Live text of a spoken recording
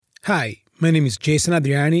Hi, my name is Jason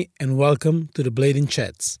Adriani, and welcome to the Blading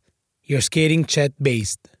Chats, your skating chat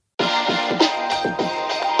based.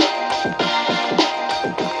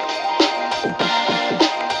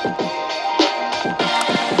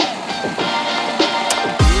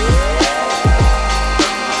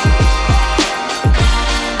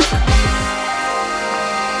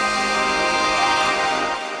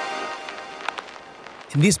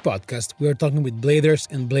 In this podcast, we are talking with bladers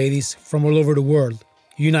and bladies from all over the world,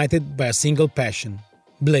 united by a single passion,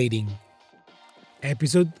 blading.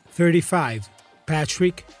 Episode 35,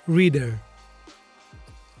 Patrick Reeder.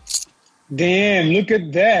 Damn, look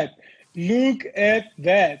at that. Look at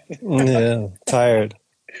that. Yeah, tired.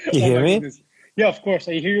 You Oh hear my me? goodness. Yeah, of course.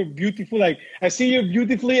 I hear you beautiful. Like I see you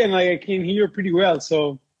beautifully and I can hear you pretty well.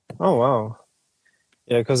 So Oh wow.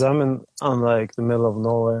 Yeah, because I'm like the middle of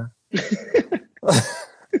nowhere.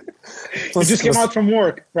 you just came out from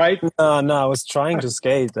work, right? No, I was trying to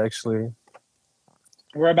skate actually.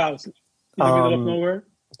 Whereabouts? In the middle of Um, nowhere?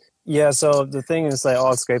 Yeah, so the thing is like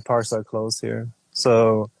all skate parks are closed here.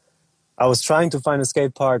 So I was trying to find a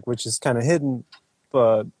skate park which is kind of hidden,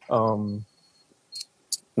 but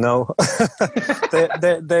no.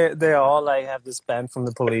 they all like have this ban from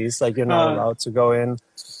the police, like you're not allowed to go in.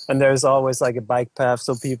 And there's always like a bike path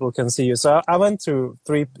so people can see you. So I went to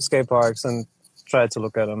 3 skate parks and tried to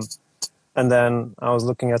look at them. And then I was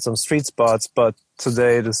looking at some street spots, but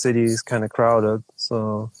today the city is kind of crowded.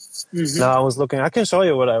 So now I was looking, I can show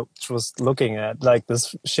you what I was looking at, like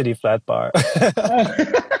this shitty flat bar.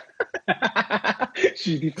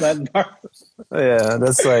 Shitty flat bar. Yeah,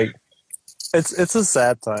 that's like, it's a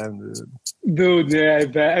sad time, dude. Dude, yeah, I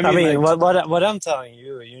bet. I mean, like, what I'm telling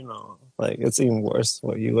you, you know, like it's even worse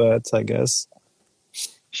what you at, I guess.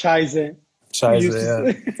 Scheiße. Scheiße,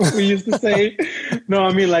 yeah. We used to say. No,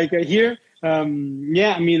 I mean, like here,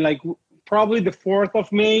 yeah, I mean, like probably the 4th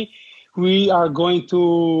of May, we are going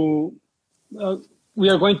to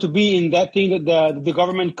be in that thing that the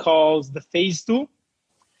government calls the phase 2.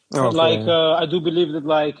 Okay. Like I do believe that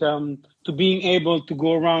like to being able to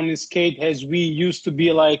go around and skate as we used to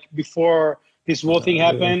be like before this whole thing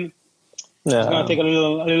happened, it's gonna take a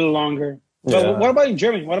little longer. But Yeah. what about in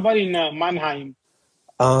Germany? What about in Mannheim?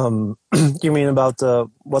 You mean about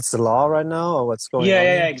what's the law right now or what's going on?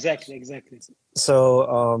 Yeah, exactly.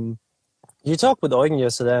 So, you talked with Eugen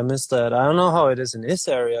yesterday. I missed that. I don't know how it is in this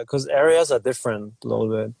area because areas are different a little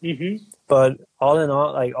bit. Mm-hmm. But all in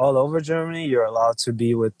all, like all over Germany, you're allowed to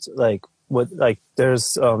be with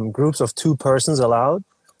there's groups of 2 persons allowed.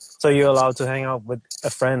 So you're allowed to hang out with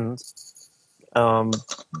a friend,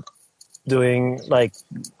 doing like,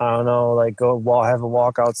 I don't know, like have a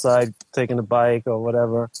walk outside, taking a bike or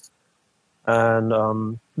whatever.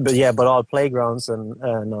 And but all playgrounds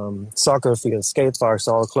and soccer fields, skate parks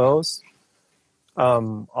all closed.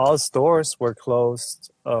 All stores were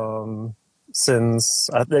closed since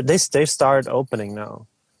they start opening now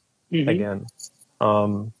again.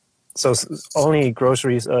 So only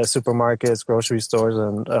groceries, supermarkets, grocery stores,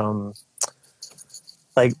 and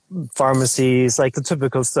like pharmacies, like the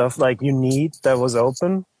typical stuff like you need that was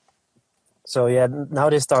open. So yeah, now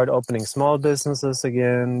they start opening small businesses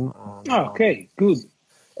again. Okay, good.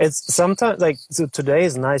 It's sometimes like so today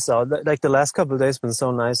is nice out. Like the last couple of days been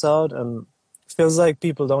so nice out, and it feels like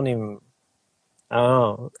people don't even. I don't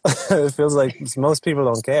know. It feels like most people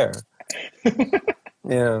don't care.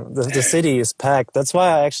 Yeah, the city is packed. That's why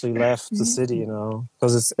I actually left the city, you know,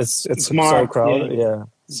 because it's so crowded. Yeah,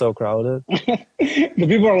 so crowded. The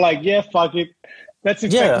people are like, yeah, fuck it. Let's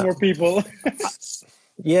expect more people.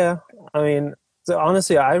 Yeah, I mean, so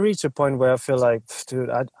honestly, I reach a point where I feel like, dude,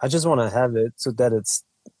 I just want to have it so that it's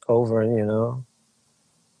over, you know,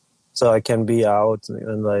 so I can be out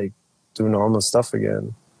and like do normal stuff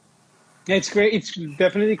again. Yeah, it's great. It's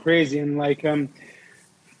definitely crazy, and like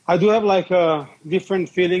I do have like different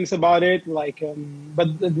feelings about it. Like, but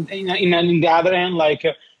in the other end, like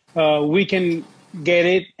we can get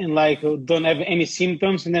it and like don't have any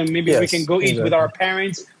symptoms, and then maybe we can go eat with our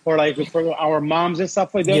parents or like for our moms and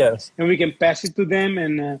stuff like that, and we can pass it to them.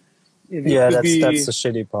 And that's the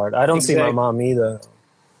shitty part. I don't see my mom either.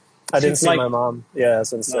 I didn't see my mom. Yeah,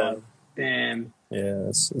 since then. Damn. Yeah,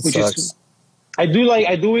 it sucks. I do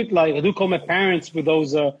call my parents with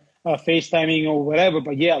those FaceTiming or whatever.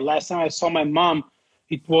 But yeah, last time I saw my mom,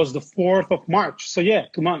 it was the 4th of March. So yeah,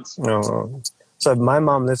 2 months. Oh. So my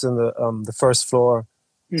mom lives in the first floor.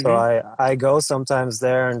 Mm-hmm. So I go sometimes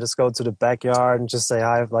there and just go to the backyard and just say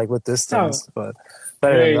hi, like with distance, but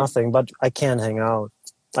better than nothing. But I can't hang out.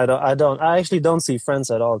 I actually don't see friends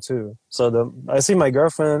at all too. So I see my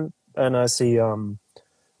girlfriend and I see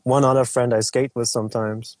one other friend I skate with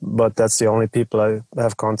sometimes, but that's the only people I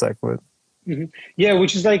have contact with. Yeah,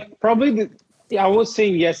 which is like probably I was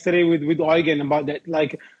saying yesterday with Eugen about that.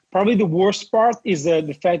 Like probably the worst part is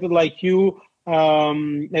the fact that like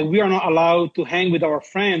like we are not allowed to hang with our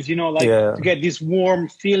friends. You know, like Yeah. to get this warm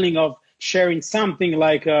feeling of sharing something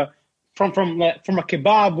like. From a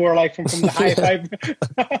kebab or like from the high five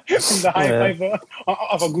from the high five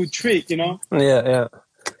of a good trick, you know. Yeah.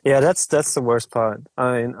 That's the worst part.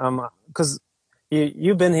 I mean, because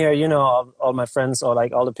you've been here, you know, all my friends or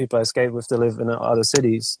like all the people I skate with, they live in other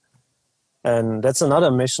cities, and that's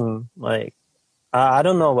another mission. Like, I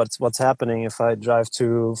don't know what's happening if I drive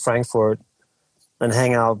to Frankfurt and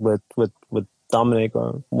hang out with Dominic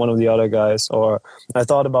or one of the other guys, or I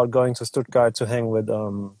thought about going to Stuttgart to hang with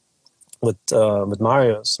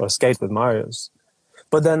Marius or skate with Marius.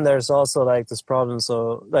 But then there's also like this problem.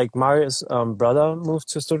 So like Marius' brother moved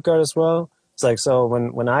to Stuttgart as well. It's like, so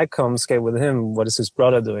when I come skate with him, what is his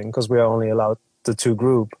brother doing? Because we are only allowed the two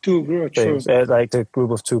groups, like the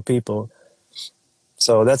group of 2 people.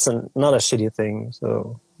 So that's not a shitty thing.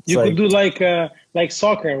 So you could do like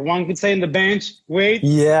soccer. One could say in the bench, wait.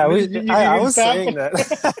 Yeah, I was saying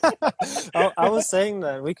that. I was saying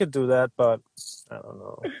that we could do that, but I don't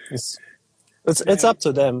know. It's up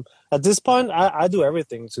to them. At this point, I do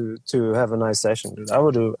everything to have a nice session, dude.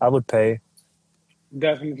 I would pay.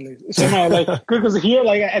 Definitely. So no, like because here,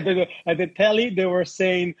 like at the telly, they were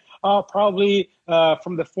saying, probably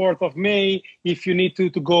from the 4th of May, if you need to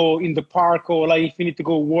go in the park or like if you need to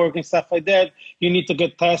go work and stuff like that, you need to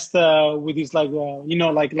get tested with this like you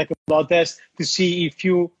know like a blood test to see if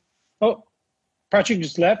you. Oh, Patrick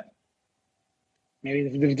just left.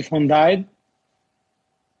 Maybe the phone died.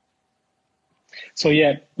 So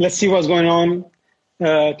yeah, let's see what's going on.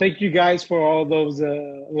 Thank you guys for all those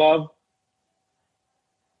love.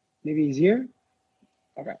 Maybe he's here.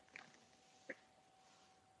 Okay.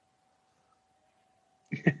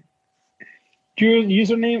 Your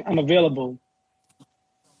username unavailable.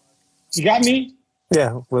 You got me?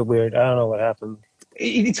 Yeah, weird. I don't know what happened.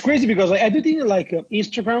 It's crazy because I do think like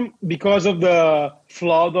Instagram, because of the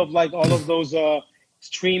flood of like all of those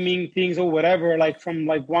streaming things or whatever, like from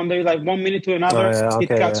like one day, like 1 minute to another, it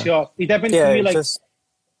cuts you off. It happened to me like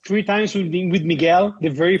 3 times with Miguel. The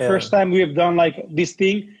very first time we have done like this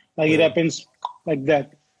thing, like it happens like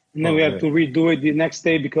that. And then we have to redo it the next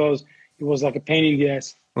day because it was like a pain in the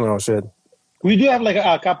ass. Oh, shit. We do have like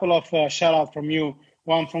a couple of shout out from you.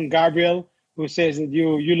 One from Gabriel, who says that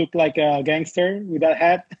you look like a gangster with that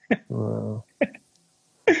hat.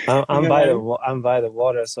 I'm by the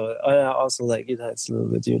water, so I also like it. It's a little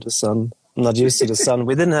bit due to the sun. I'm not used to the sun.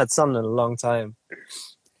 We didn't have sun in a long time.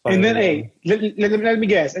 And then, hey, let me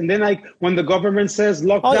guess. And then, like when the government says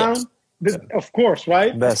lockdown, of course,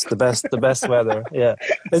 right? The best weather. Yeah,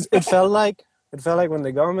 it felt like when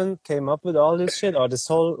the government came up with all this shit, or this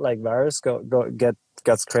whole like virus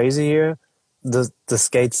gets crazy here. The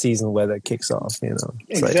skate season weather kicks off. You know,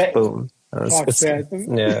 it's like boom.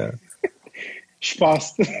 Yeah.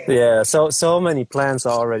 Yeah, so many plans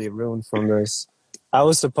are already ruined from this. I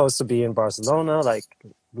was supposed to be in Barcelona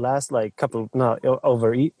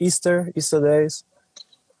over Easter days,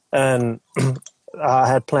 and I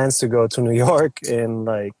had plans to go to New York in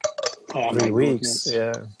like 3 weeks. Goodness.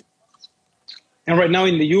 Yeah. And right now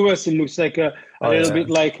in the US, it looks like a little bit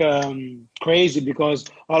like crazy because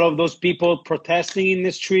all of those people protesting in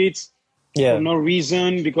the streets for no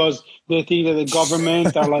reason because they think that the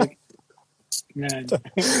government are like. Man.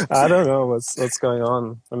 I don't know what's going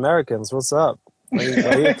on. Americans, what's up? Why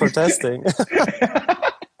are you protesting?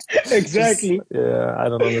 Exactly. I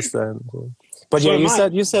don't understand. But so yeah,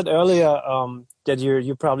 you said earlier that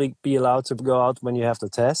you probably be allowed to go out when you have the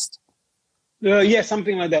test. Yeah,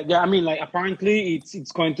 something like that. Yeah, I mean, like apparently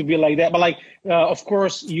it's going to be like that. But like, of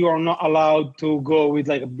course, you are not allowed to go with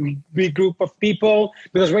like a big group of people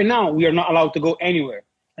because right now we are not allowed to go anywhere.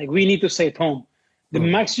 Like we need to stay at home. The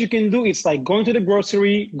max you can do is like going to the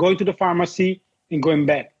grocery, going to the pharmacy, and going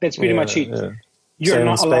back. That's pretty much it. Yeah. You're same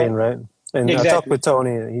not in Spain, allowed. Right? And exactly. I talked with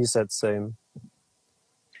Tony. He said same.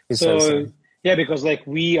 Yeah, because like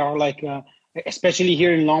we are like, especially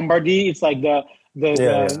here in Lombardy, it's like the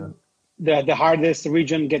hardest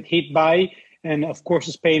region get hit by, and of course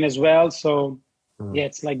Spain as well. So yeah,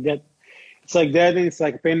 it's like that. It's like that, and it's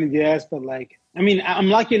like a pain in the ass. But like, I mean, I'm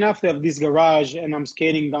lucky enough to have this garage, and I'm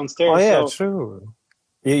skating downstairs. Oh yeah, true.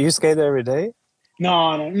 You skate every day?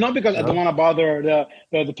 No, not because I don't want to bother the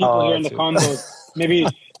people here in the condos. Maybe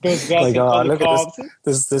those guys look at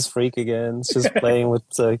this freak again. He's just playing with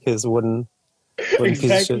his wooden piece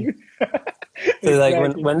of shit. So like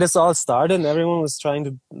Exactly. when this all started and everyone was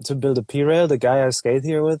trying to build a P-rail, the guy I skate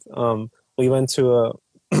here with, we went to a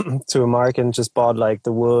to a market and just bought like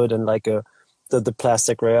the wood and like the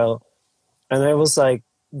plastic rail, and it was like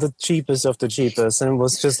the cheapest of the cheapest, and it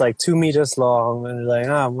was just like 2 meters long, and like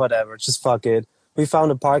whatever, just fuck it. We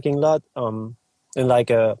found a parking lot in like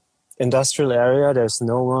a industrial area. There's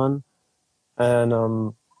no one,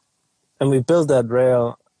 and we built that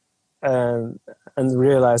rail and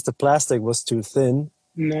realized the plastic was too thin.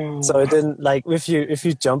 No. So it didn't, like, if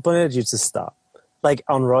you jump on it, you just stop. Like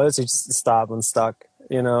on rollers, you just stop and stuck.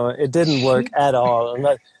 You know, it didn't work at all. And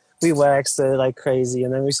like we waxed it like crazy,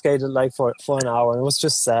 and then we skated like for an hour, and it was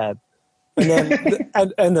just sad. And then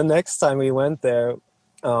and the next time we went there,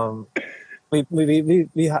 we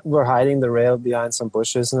were hiding the rail behind some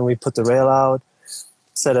bushes, and then we put the rail out,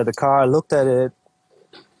 sat at the car, looked at it.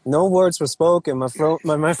 No words were spoken.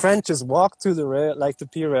 My friend just walked to the rail, like the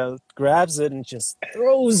P rail, grabs it and just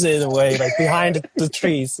throws it away, like behind the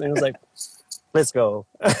trees. And it was like, let's go.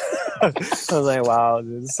 I was like, wow,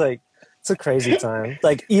 dude, it's a crazy time.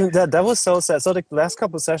 Like even that was so sad. So the last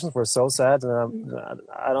couple of sessions were so sad, and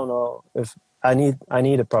I don't know if I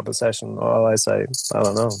need a proper session, or otherwise I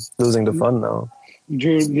don't know, losing the fun now.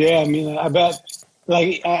 Dude, yeah, I mean, I bet.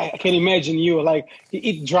 Like I can imagine you. Like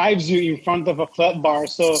it drives you in front of a flat bar,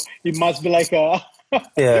 so it must be like a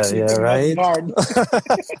yeah, right. hard.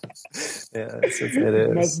 Yeah,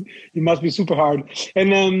 it is. It must be super hard.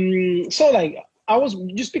 And so like I was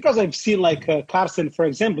just because I've seen like Carsten, for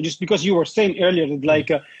example, just because you were saying earlier that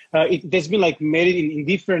like there's been like made it in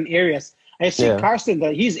different areas. I see Carsten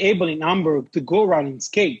that he's able in Hamburg to go around and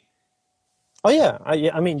skate. Oh yeah,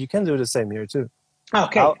 I mean you can do the same here too.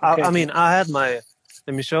 Okay. I mean I had my.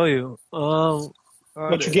 Let me show you.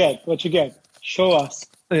 What you get? Show us.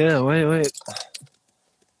 Yeah, wait.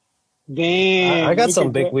 Damn. I got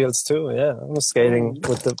some big wheels too. Yeah, I'm skating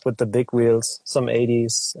with the big wheels. Some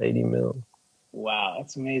 80s, 80 mil. Wow,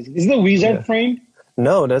 that's amazing. Is the Wizard frame?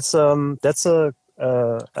 No, that's a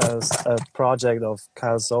project of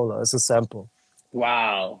Kyle Sola. It's a sample.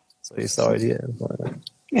 Wow. So you saw it, yeah.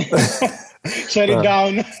 Shut it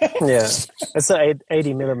down. Yeah, it's a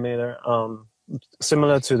 80 millimeter.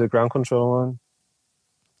 Similar to the ground control one,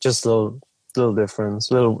 just little difference,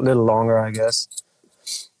 little longer, I guess.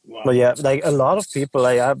 Wow. But yeah, like a lot of people,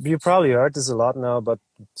 like you probably heard this a lot now, but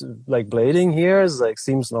like blading here is like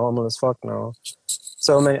seems normal as fuck now.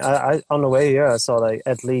 So I mean, I on the way here I saw like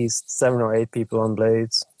at least 7 or 8 people on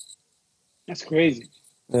blades. That's crazy.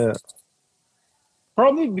 Yeah.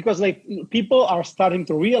 Probably because like people are starting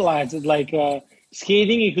to realize that like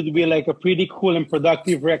skating it could be like a pretty cool and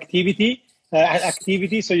productive activity.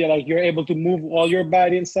 So you're able to move all your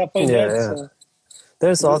body and stuff like that. Yeah. So.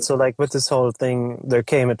 There's also like with this whole thing, there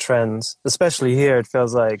came a trend, especially here. It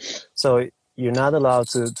feels like so you're not allowed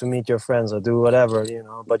to meet your friends or do whatever, you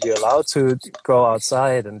know, but you're allowed to go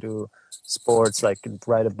outside and do sports like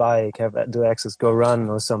ride a bike, do exercise, go run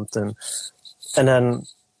or something. And then,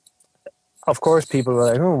 of course, people were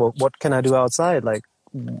like, "Oh, well, what can I do outside? Like,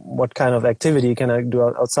 what kind of activity can I do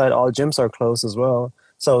outside? All gyms are closed as well."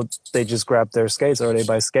 So they just grab their skates or they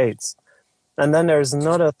buy skates. And then there's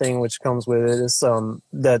another thing which comes with it is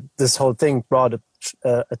that this whole thing brought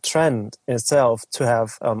a trend in itself to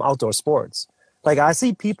have outdoor sports. Like I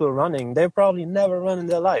see people running, they probably never run in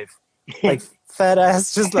their life. Like fat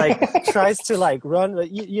ass just like tries to like run.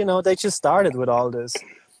 You know, they just started with all this.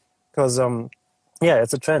 Because, yeah,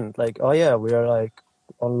 it's a trend. Like, oh yeah, we are like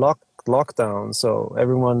on lockdown. So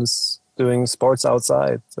everyone's doing sports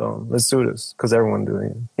outside, so let's do this because everyone's doing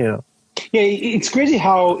it, you know. Yeah, it's crazy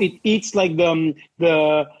how it eats like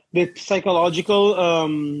the psychological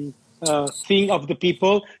thing of the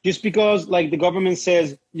people just because like the government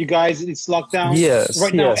says you guys it's lockdown. Yes,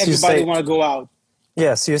 right now everybody want to go out.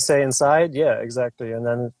 Yes, you stay inside. Yeah, exactly, and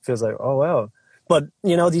then it feels like oh well. But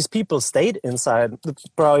you know these people stayed inside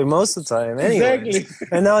probably most of the time anyway. Exactly.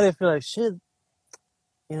 And now they feel like shit.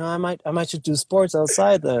 You know, I might should do sports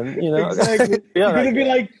outside then. You know, exactly. Yeah, you're gonna be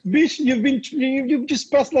like, "Bish, you've just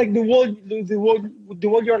passed like the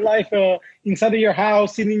whole your life inside of your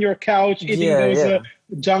house, sitting in your couch, eating those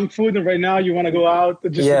junk food, and right now you want to go out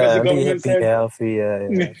just because the government said be healthy." Yeah.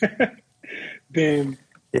 Damn.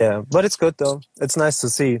 Yeah, but it's good though. It's nice to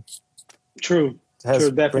see. True. True.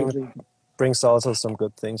 Definitely. Brings also some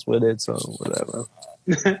good things with it. So whatever.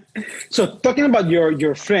 So talking about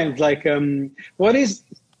your friends, like,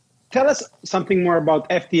 tell us something more about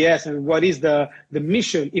FTS and what is the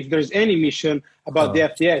mission, if there's any mission about the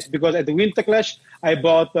FTS. Because at the Winter Clash, I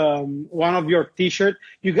bought one of your T-shirts.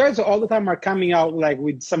 You guys all the time are coming out like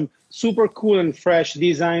with some super cool and fresh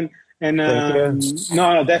design. And Thank you.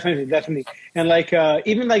 no, definitely, definitely. And like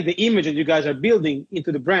even like the image that you guys are building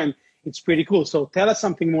into the brand, it's pretty cool. So tell us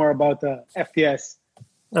something more about FTS.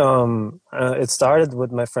 It started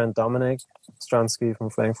with my friend Dominic Stransky from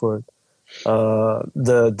Frankfurt.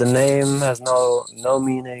 The name has no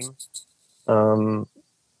meaning.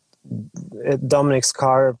 Dominic's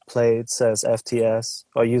car plate says FTS,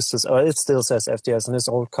 or it still says FTS, and his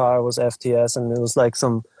old car was FTS, and it was like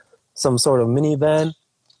some sort of minivan,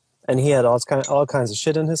 and he had all kinds of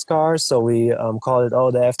shit in his car, so we called it,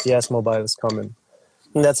 the FTS mobile is coming.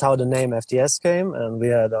 And that's how the name FTS came, and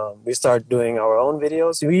we started doing our own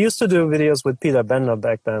videos. We used to do videos with Peter Bender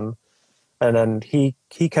back then, and then he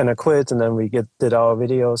kind of quit, and then we did our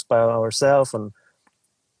videos by ourselves and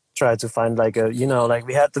tried to find like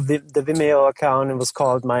we had the Vimeo account, it was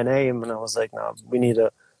called My Name, and I was like, no, we need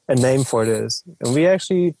a name for this. And we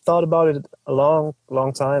actually thought about it a long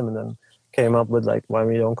time, and then came up with like, why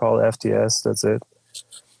we don't call it FTS, that's it.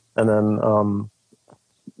 And then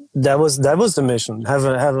that was the mission, have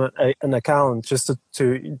an account, just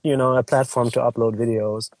to a platform to upload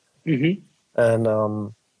videos.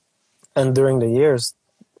 And during the years,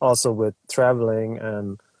 also with traveling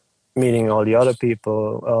and meeting all the other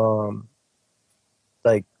people,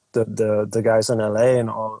 like the guys in LA and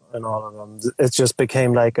all of them, it just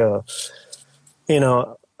became like a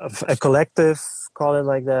collective, call it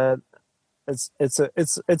like that.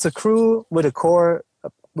 It's a crew with core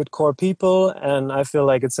people, and I feel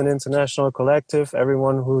like it's an international collective.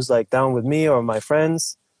 Everyone who's like down with me or my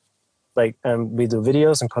friends, like, and we do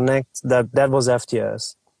videos and connect. That was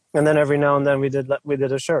FTS. And then every now and then we did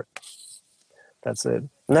a shirt. That's it.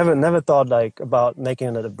 Never thought like about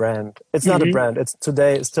making it a brand. It's not a brand. It's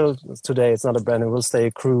today. It's not a brand. It will stay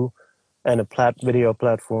a crew and a video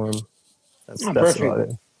platform. That's about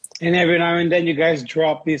it. And every now and then you guys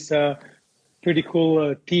drop these pretty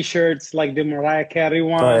cool T-shirts, like the Mariah Carey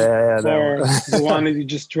one, or the one that you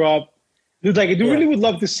just dropped. Dude, like, I really would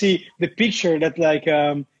love to see the picture that like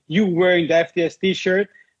you wearing the FTS T-shirt,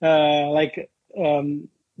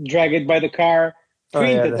 dragged by the car,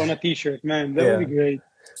 printed on a T-shirt. Man, that would be great.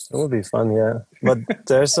 It would be fun, yeah. But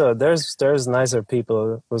there's nicer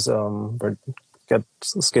people who get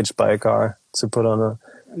sketched by a car to put on a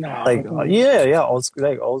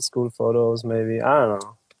old school photos maybe. I don't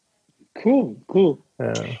know. Cool.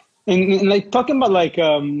 Yeah. And like talking about like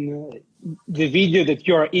the video that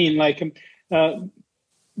you're in, like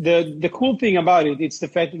the cool thing about it, it's the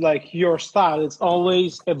fact that like your style is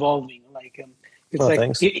always evolving. Like it's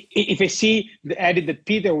like if I see the edit that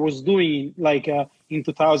Peter was doing like in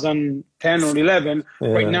 2010 or 11,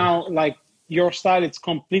 right now like your style it's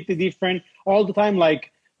completely different all the time.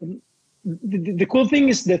 Like the cool thing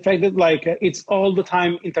is the fact that like it's all the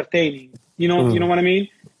time entertaining. You know what I mean?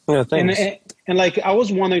 Yeah, thanks. And like I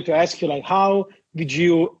was wondering to ask you, like, how did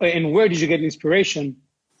you and where did you get inspiration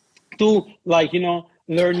to like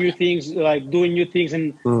learn new things, like doing new things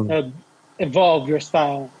and evolve your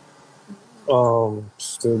style?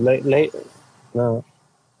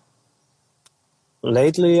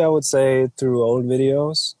 Lately, I would say through old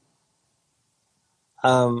videos.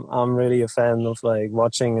 I'm really a fan of like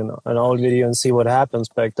watching an old video and see what happens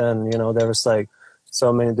back then. There was like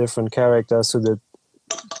so many different characters who did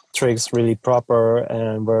tricks really proper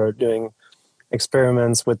and were doing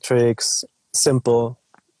experiments with tricks, simple.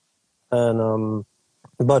 And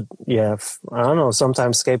but yeah, I don't know,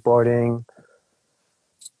 sometimes skateboarding,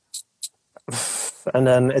 and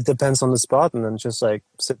then it depends on the spot, and then just like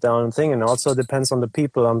sit down and think. And also depends on the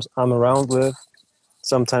people I'm around with.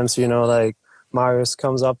 Sometimes like Marius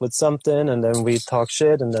comes up with something and then we talk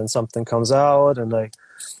shit and then something comes out, and like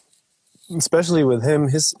especially with him,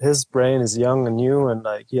 his brain is young and new, and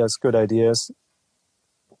like he has good ideas.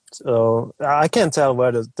 So I can't tell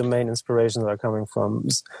where the main inspirations are coming from.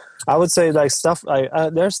 I would say like stuff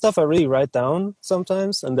there's stuff I really write down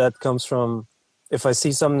sometimes, and that comes from if I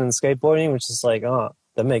see something in skateboarding which is like,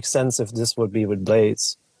 that makes sense if this would be with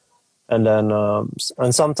blades. And then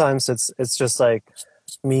and sometimes it's just like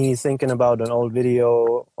me thinking about an old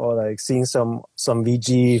video or like seeing some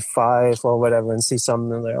VG5 or whatever and see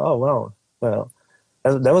something like, oh wow, well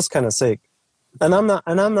that was kind of sick. And I'm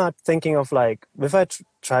not thinking of like, if I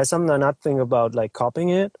try something, I'm not thinking about like copying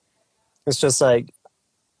it. It's just like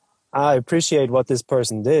I appreciate what this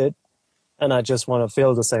person did, and I just want to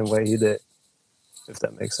feel the same way he did, if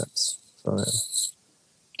that makes sense. So, yeah.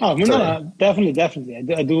 Oh no,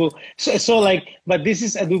 definitely. I do. So like, but this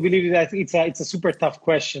is, I do believe that it's a super tough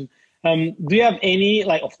question. Do you have any,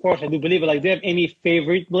 like, of course I do believe it, like, do you have any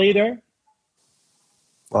favorite blader?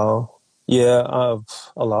 Well, yeah,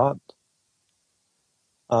 a lot.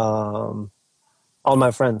 All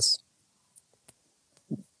my friends.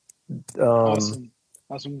 Awesome.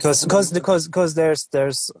 Because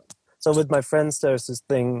there's so with my friends there's this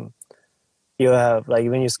thing you have, like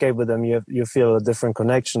when you skate with them you feel a different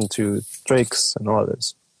connection to tricks and all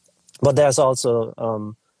this, but there's also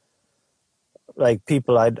like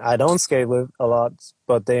people I don't skate with a lot,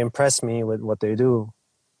 but they impress me with what they do.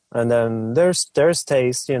 And then there's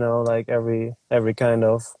taste, you know, like every kind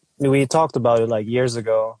of, we talked about it like years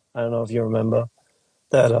ago, I don't know if you remember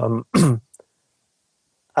that.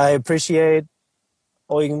 I appreciate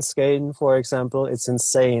Eugen skating, for example. It's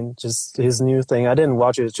insane, just his new thing. I didn't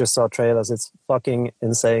watch it, just saw trailers. It's fucking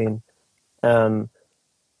insane. And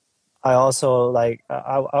I also like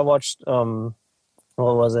I watched what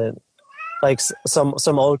was it, like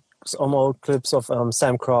some old clips of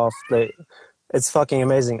Sam Croft. It's fucking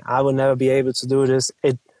amazing. I would never be able to do this.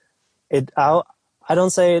 I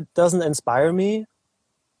don't say it doesn't inspire me.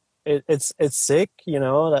 It's sick, you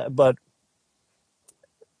know, but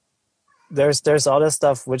there's other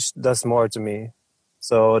stuff which does more to me.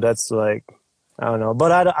 So that's like, I don't know,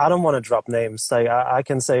 but I don't want to drop names. Like I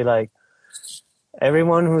can say like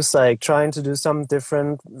everyone who's like trying to do something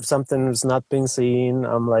different, something that's not being seen,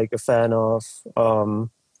 I'm like a fan of.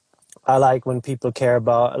 I like when people care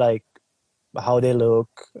about like how they look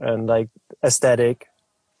and like aesthetic.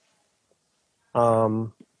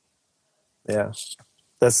 Yeah,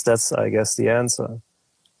 that's I guess the answer.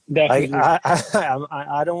 Definitely.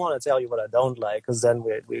 I don't want to tell you what I don't like, because then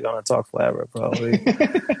we're gonna talk forever probably.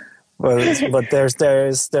 but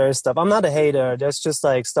there's stuff. I'm not a hater. There's just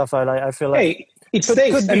like stuff I like. I feel like hey, it's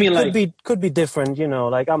taste. I mean, like could be different. You know,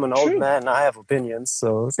 like I'm an old man. I have opinions.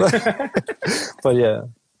 So but yeah.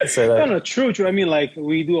 So like, no, true. I mean, like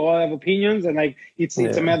we do all have opinions, and like it's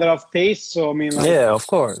a matter of taste. So I mean, like, yeah, of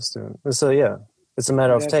course, dude. So yeah, it's a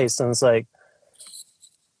matter of taste, and it's like.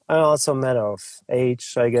 And also a matter of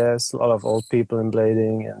age, I guess. A lot of old people in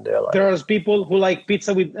blading, and they're like. There's people who like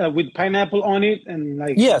pizza with pineapple on it, and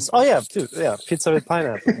like. Yes. Oh yeah, dude. Yeah, pizza with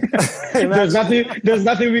pineapple. There's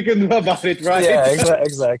nothing we can do about it, right? Yeah,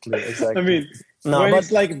 exactly. I mean, when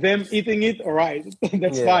it's like them eating it, all right,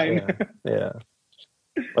 that's fine. Yeah.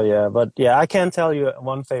 But I can't tell you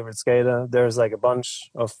one favorite skater. There's like a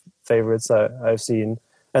bunch of favorites I've seen,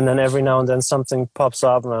 and then every now and then something pops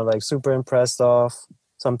up, and I'm like super impressed of.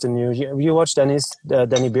 Something new. You watched Danny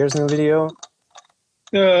Beer's new video?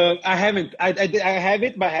 I haven't. I have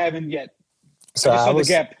it, but I haven't yet. So I saw the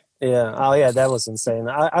gap. Yeah. Oh yeah, that was insane.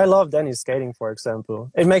 I love Danny's skating, for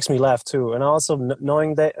example. It makes me laugh too, and also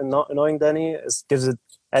knowing Danny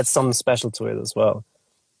adds something special to it as well.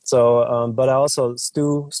 So, but I also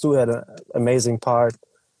Stu had an amazing part.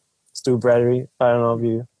 Stu Bradbury. I don't know if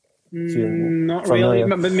you. Not really,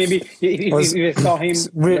 but maybe if you saw him.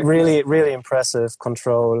 Really impressive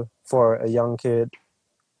control for a young kid.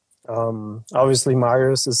 Obviously,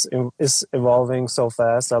 Marius is evolving so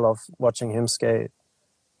fast. I love watching him skate.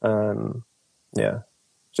 Yeah,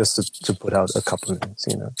 just to put out a couple names,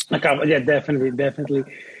 you know. A couple, yeah, definitely.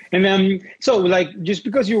 And so like just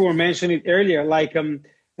because you were mentioning it earlier, like and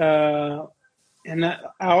I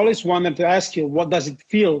always wanted to ask you, what does it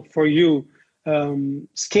feel for you?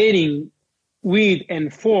 Skating with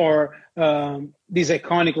and for this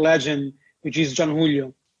iconic legend, which is John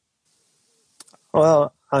Julio?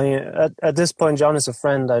 Well, I mean, at this point, John is a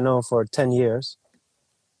friend I know for 10 years.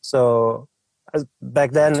 So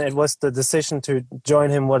back then, it was the decision to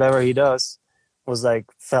join him, whatever he does, was like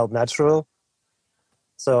felt natural.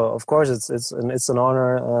 So of course, it's an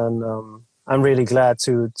honor, and I'm really glad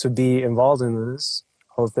to be involved in this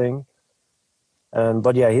whole thing.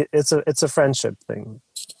 But yeah, it's a friendship thing.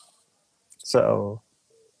 So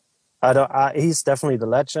he's definitely the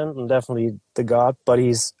legend and definitely the god, but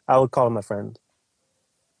I would call him a friend.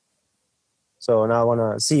 So now I want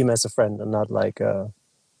to see him as a friend and not like a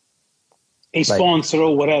sponsor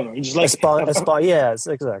or whatever. It's like yes,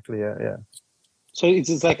 exactly. Yeah. So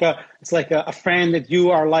it's like a friend that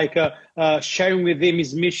you are like sharing with him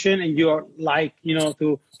his mission, and you are like, you know,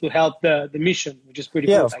 to help the mission, which is pretty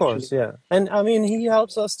cool. Yeah, of course, yeah. And I mean, he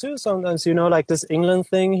helps us too sometimes, you know, like this England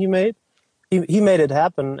thing he made. He made it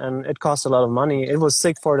happen, and it cost a lot of money. It was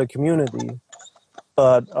sick for the community.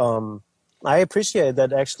 But I appreciate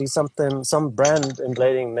that actually some brand in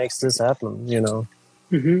blading makes this happen, you know.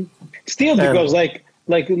 Mm-hmm. Still, because like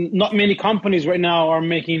not many companies right now are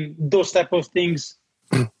making those type of things.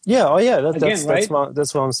 Yeah. Oh yeah.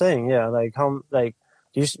 That's what I'm saying. Yeah. Like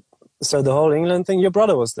so the whole England thing, your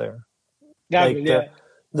brother was there. Yeah. Like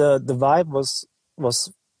the vibe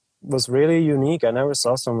was really unique. I never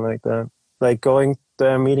saw something like that. Like going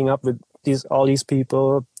there, meeting up with all these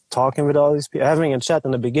people, talking with all these people, having a chat in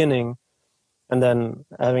the beginning, and then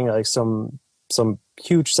having like some some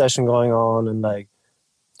huge session going on, and like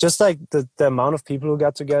just like the amount of people who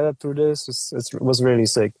got together through this was really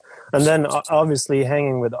sick. And then obviously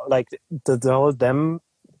hanging with like the whole Dem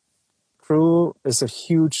crew is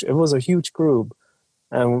it was a huge group,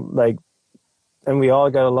 and we all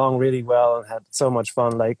got along really well and had so much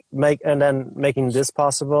fun. Like making this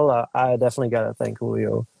possible, I definitely gotta thank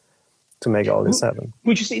Julio to make all this happen.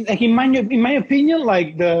 Which is like in my opinion,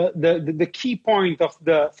 like the key point of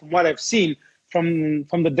from what I've seen from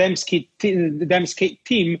the Demskate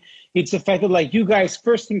team, it's the fact that like you guys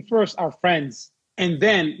first thing first are friends, and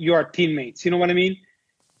then you are teammates. You know what I mean?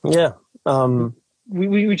 Yeah.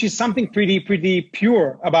 Which is something pretty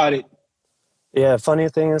pure about it. Yeah. Funny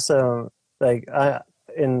thing is, like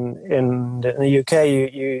in the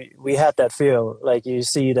UK, we had that feel. Like you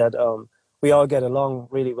see that we all get along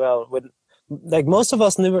really well. With like most of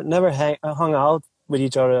us never hung out with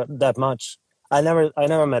each other that much. I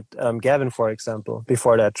never met Gavin, for example,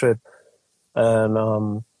 before that trip,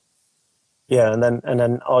 and yeah, and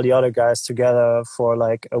then all the other guys together for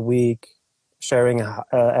like a week, sharing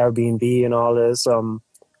Airbnb and all this.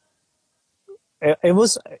 It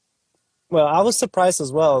was, well, I was surprised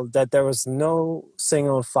as well that there was no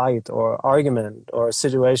single fight or argument or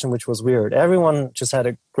situation which was weird. Everyone just had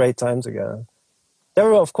a great time together. There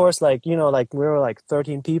were, of course, like, you know, like we were like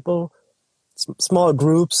 13 people, small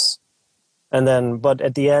groups. And then, but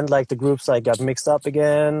at the end, like the groups like got mixed up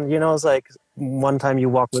again. You know, it's like one time you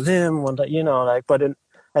walk with him, one time, you know, like. But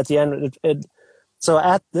at the end, so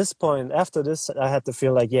at this point, after this, I had to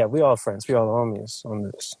feel like, yeah, we all friends, we all homies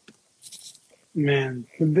on this. Man,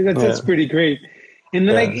 that's pretty great. And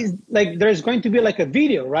then, like there's going to be like a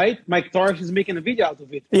video, right? Mike Torres is making a video out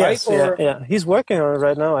of it, yes, right? Yeah. He's working on it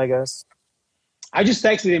right now, I guess. I just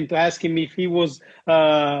texted him to ask him if he was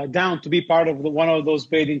down to be part of one of those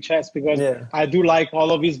blading chats, because I do like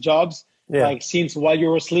all of his jobs. Yeah. Like Since While You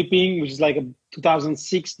Were Sleeping, which is like a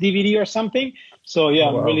 2006 DVD or something. So yeah,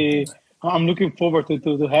 oh, wow. I'm looking forward to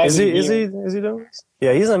having him. Is he doing this?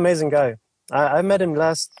 Yeah, he's an amazing guy. I met him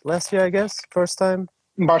last year, I guess, first time.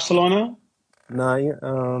 In Barcelona?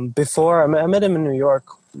 No, before I met him in New York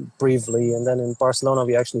briefly, and then in Barcelona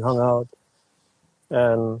we actually hung out.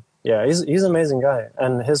 And yeah, he's an amazing guy,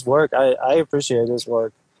 and his work, I appreciate his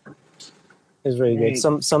work. He's really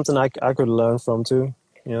good. Something I could learn from too.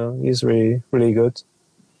 You know, he's really, really good.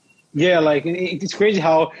 Yeah, like it's crazy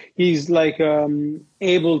how he's like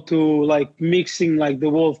able to like mixing like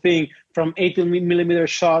the whole thing from 18mm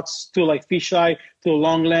shots to like fisheye to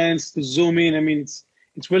long lens to zoom in. I mean,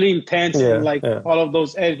 it's really intense, and like all of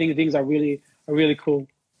those editing things are really cool.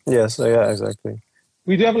 Yes, yeah, exactly.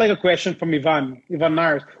 We do have like a question from Ivan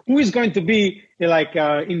Nars, who is going to be like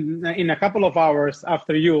in a couple of hours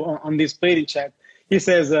after you on this blading chat. He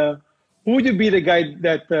says, who would you be the guy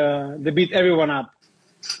that beat everyone up?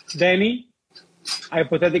 Danny?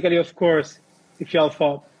 Hypothetically, of course, if y'all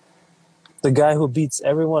fought. The guy who beats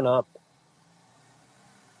everyone up?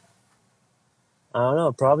 I don't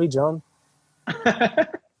know, probably John.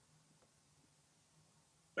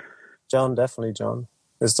 Definitely John.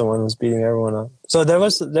 Is the one who's beating everyone up. So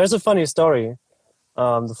there's a funny story.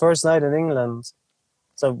 The first night in England,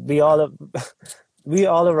 so we all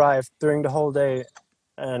arrived during the whole day,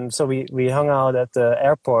 and so we hung out at the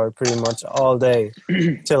airport pretty much all day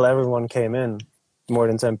till everyone came in, more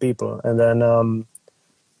than 10 people, and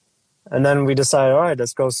then we decided, all right,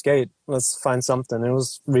 let's go skate, let's find something. It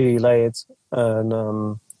was really late,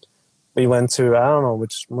 and we went to, I don't know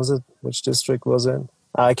which district was it.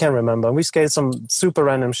 I can't remember. We skated some super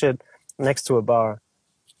random shit next to a bar,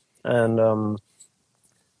 and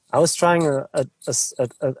I was trying a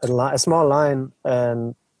small line,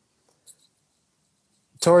 and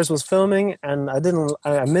Torres was filming, and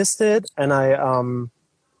I missed it, and I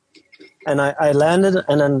landed,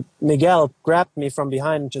 and then Miguel grabbed me from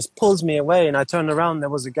behind and just pulls me away, and I turned around. There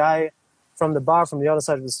was a guy from the bar from the other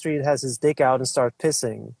side of the street, has his dick out and started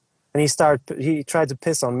pissing, and he tried to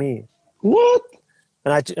piss on me. What?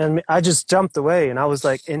 And I just jumped away, and I was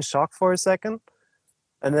like in shock for a second.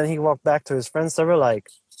 And then he walked back to his friends. There were like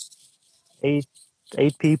eight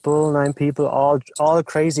people, 9 people, all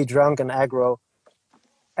crazy drunk and aggro.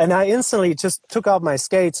 And I instantly just took out my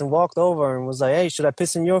skates and walked over and was like, "Hey, should I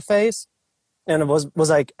piss in your face?" And it was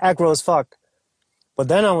like aggro as fuck. But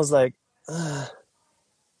then I was like, ugh.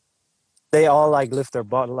 They all like lift their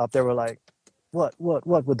bottle up. They were like, what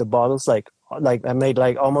with the bottles? Like I made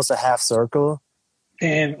like almost a half circle.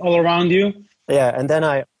 And all around you? Yeah, and then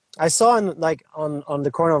I saw on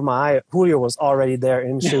the corner of my eye, Julio was already there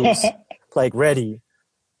in shoes, like ready.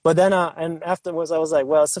 But then and afterwards I was like,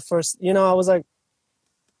 well, it's the first, I was like,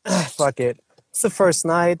 fuck it. It's the first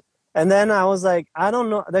night. And then I was like, I don't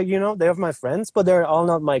know, like, they're my friends, but they're all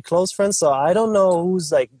not my close friends, so I don't know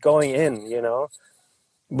who's like going in.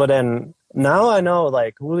 But then now I know,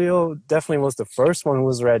 like, Julio definitely was the first one who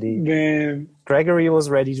was ready. Man. Gregory was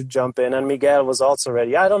ready to jump in, and Miguel was also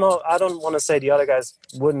ready. I don't know. I don't want to say the other guys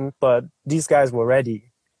wouldn't, but these guys were ready.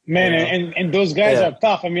 Man, and those guys are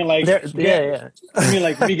tough. I mean, like, yeah. I mean,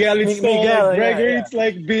 like Miguel is small, like Gregory, it's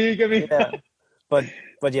like big. I mean,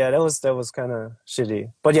 but yeah, that was kind of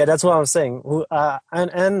shitty. But yeah, that's what I'm saying.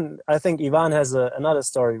 And I think Ivan has another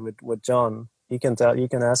story with John. You can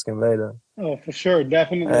ask him later. Oh, for sure,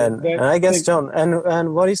 definitely. And I guess John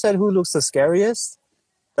and what he said, who looks the scariest?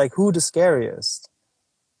 Like, who the scariest?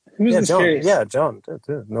 Who's the John. scariest? Yeah, John.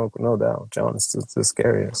 No doubt. John's the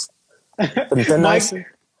scariest. The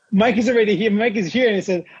Mike is already here. Mike is here, and he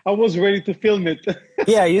said, "I was ready to film it."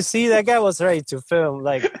 Yeah, you see, that guy was ready to film.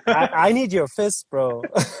 Like, I need your fist, bro.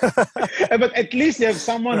 But at least you have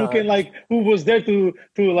someone who was there to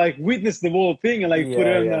like witness the whole thing and like put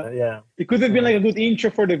it on. Yeah. It could have been like a good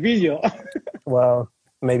intro for the video. Well,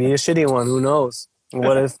 maybe a shitty one. Who knows?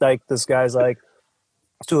 What if like this guy's like,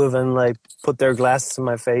 two of them like put their glasses in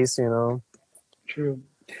my face? True.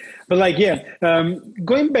 But like,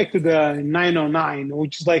 going back to the 909,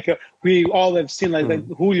 which is like we all have seen like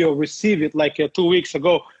Julio receive it like 2 weeks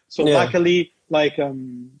ago. So luckily, like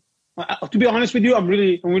to be honest with you, I'm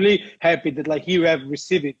really happy that like you have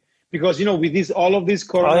received it, because with all of these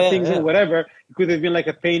corona things and whatever, it could have been like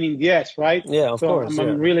a pain in the ass, right? Yeah, of course.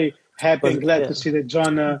 I'm really happy and glad to see that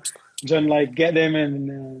John like get them,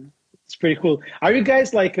 and it's pretty cool. Are you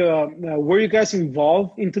guys like were you guys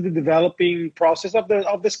involved into the developing process of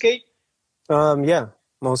the skate? Yeah,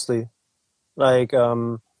 mostly. Like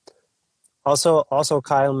also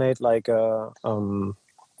Kyle made like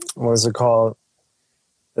what is it called?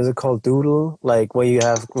 Is it called Doodle? Like where you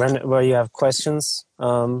have questions.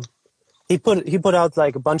 He put out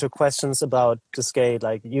like a bunch of questions about the skate,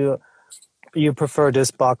 like you prefer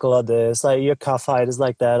this buckle or this, like your cuff height is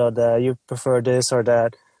like that or that, you prefer this or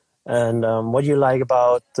that. And what do you like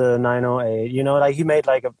about the 908? Like he made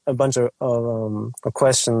like a bunch of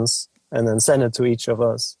questions and then sent it to each of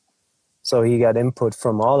us. So he got input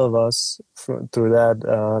from all of us through that.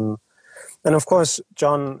 And of course,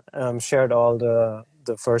 John shared all the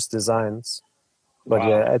first designs. But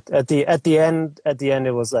yeah, at the end,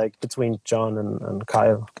 it was like between John and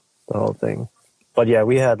Kyle, the whole thing. But yeah,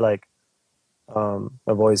 we had like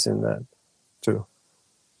a voice in that too.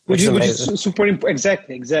 Which is super important.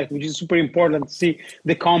 Exactly. Which is super important to see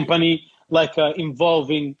the company like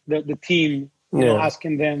involving the team,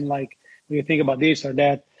 asking them like, "Do you think about this or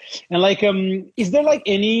that?" And like, is there like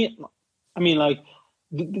any? I mean, like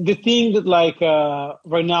the thing that like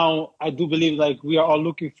right now, I do believe like we are all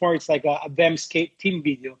looking for. It's like a them skate team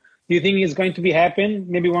video. Do you think it's going to be happen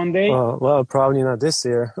maybe one day? Well, probably not this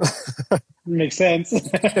year. Makes sense.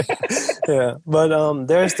 Yeah, but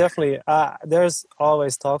there's definitely there's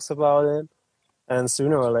always talks about it, and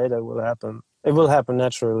sooner or later it will happen. It will happen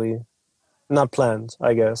naturally, not planned,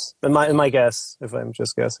 I guess. In my guess, if I'm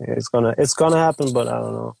just guessing, it's gonna happen, but I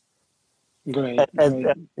don't know. Great.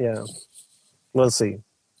 Yeah, we'll see.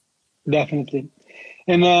 Definitely.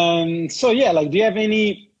 And so yeah, like, do you have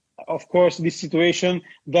any? Of course, this situation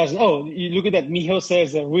does. Oh, you look at that. Miho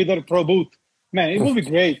says Reader Pro Boot. Man, it will be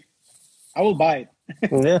great. I will buy it.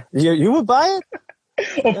 Yeah, you would buy it?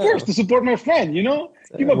 Of course, to support my friend. You're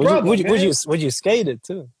my brother. Would you skate it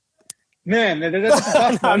too? Man, that's a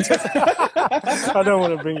tough one. I don't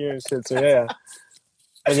want to bring you in shit. So yeah,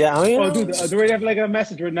 but yeah. I mean, dude, I already have like a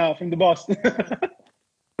message right now from the boss.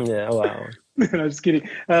 Yeah. Wow. No, just kidding.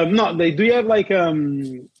 Do you have like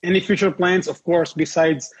any future plans? Of course,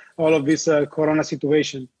 besides all of this Corona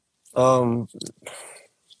situation.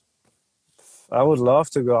 I would love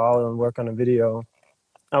to go out and work on a video.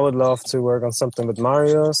 I would love to work on something with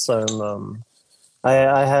Marius, and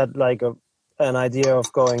I had like an idea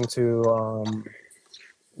of going to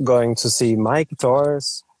see Mike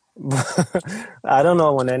Torres. I don't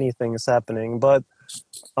know when anything is happening, but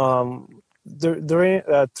during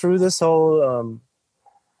through this whole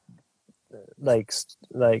like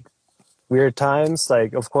weird times,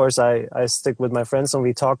 like of course I stick with my friends and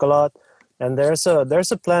we talk a lot. And there's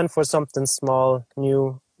a plan for something small,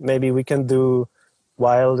 new. Maybe we can do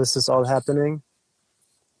while this is all happening.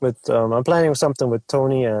 I'm planning something with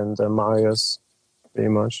Tony and Marius, pretty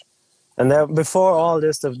much. And then before all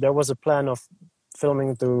this, there was a plan of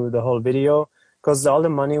filming through the whole video, because all the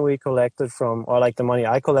money we collected the money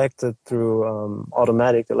I collected through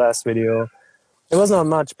Automatic, the last video, it was not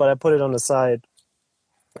much, but I put it on the side.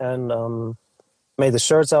 And made the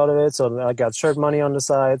shirts out of it. So I got shirt money on the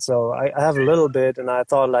side. So I have a little bit, and I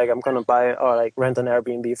thought like I'm gonna buy or like rent an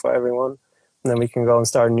Airbnb for everyone, and then we can go and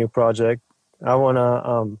start a new project. I wanna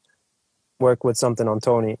work with something on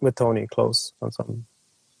Tony close on something.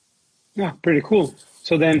 Yeah, pretty cool.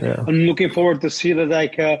 So then Yeah. I'm looking forward to see that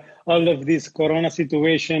like all of this Corona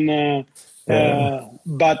situation,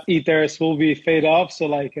 butt eaters will be fade off. So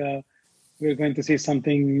like we're going to see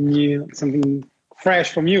something new, something fresh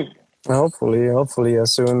from you. Hopefully, as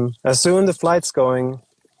soon the flight's going,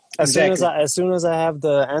 as soon as I have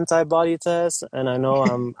the antibody test and I know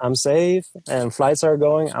I'm safe and flights are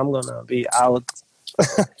going, I'm gonna be out.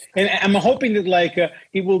 And I'm hoping that like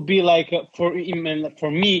it will be like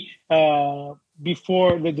for me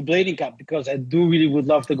before the Blading Cup, because I do really would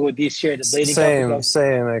love to go this year. The Blading Cup.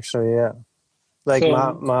 Same actually, yeah. Like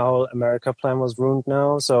So- my whole America plan was ruined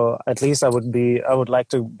now, so at least I would like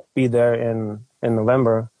to be there in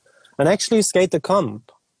November, and actually skate the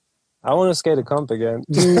comp. I want to skate the comp again.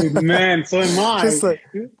 Dude, man, so am I. Just like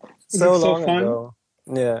Is so it so long fun? ago.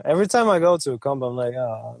 Yeah, every time I go to a comp, I'm like,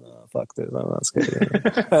 oh no, fuck this, I'm not skating.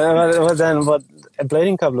 but a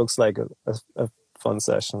Blading Cup looks like a fun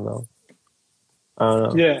session though. I don't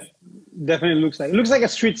know. Yeah, definitely looks like a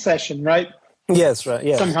street session, right? Yes, right.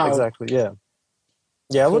 Yeah, Somehow. exactly. Yeah,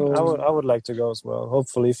 yeah. So- I would like to go as well.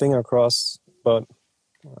 Hopefully, finger crossed. But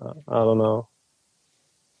I don't know.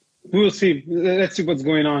 We'll see. Let's see what's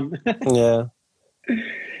going on. Yeah.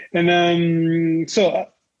 And so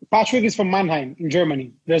Patrick is from Mannheim in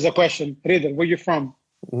Germany. There's a question. Rieder, where you from?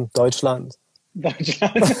 Deutschland.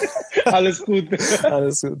 Deutschland. Alles gut.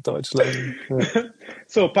 Alles gut, Deutschland. Yeah.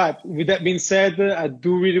 So Pat, with that being said, I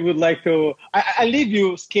do really would like to. I leave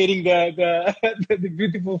you skating the the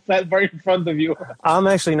beautiful flat bar in front of you. I'm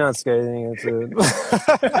actually not skating it, dude.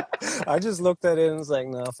 I just looked at it and was like,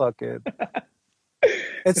 no, fuck it.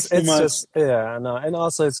 It's too much. just no, and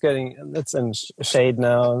also it's in shade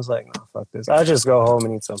now. It's like, no, fuck this. I'll just go home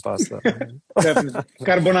and eat some pasta. Definitely.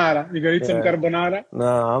 Carbonara. You gonna eat some Yeah. carbonara?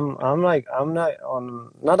 No, I'm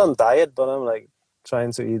not on diet, but I'm like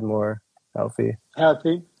trying to eat more healthy.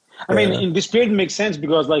 Healthy. I mean, Yeah. in this period it makes sense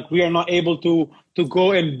because like we are not able to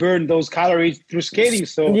go and burn those calories through skating.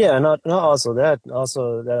 So Yeah, not also that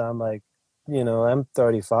I'm like, I'm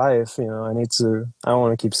 35. I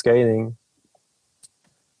want to keep skating.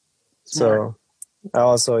 Smart. So I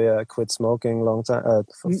also quit smoking long time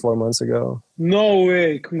 4 months ago. No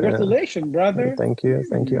way. Congratulations, brother. Thank you.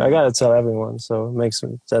 I gotta tell everyone, so it makes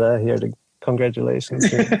me that I hear the congratulations.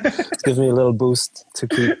 It gives me a little boost to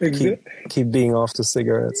keep being off the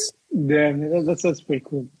cigarettes. Damn, that's pretty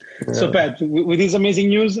cool. Yeah. So Pat, with this amazing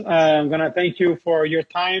news, I'm gonna thank you for your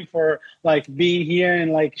time, for like being here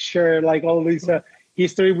and like share like all this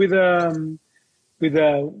history with all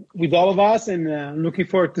of us, and I'm looking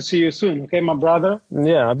forward to see you soon. Okay, my brother.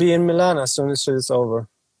 Yeah, I'll be in Milan as soon as it's over.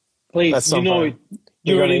 Please, At some you know point. it.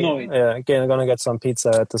 You already know it. Yeah, again, I'm gonna get some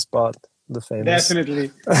pizza at the spot, the famous. Definitely.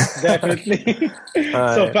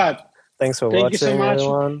 So right. Pat, Thanks for thank watching, you so much.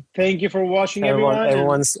 everyone. Thank you for watching, everyone.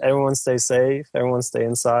 Everyone stay safe. Everyone stay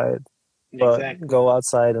inside. But Exactly. go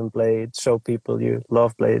outside and blade. Show people you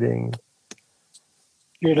love blading.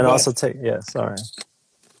 You're the And best. also sorry.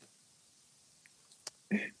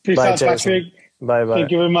 Peace Bye, out, Jason. Patrick. Bye bye.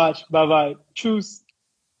 Thank you very much. Bye-bye. Tschüss.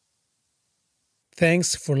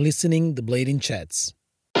 Thanks for listening to Blading Chats.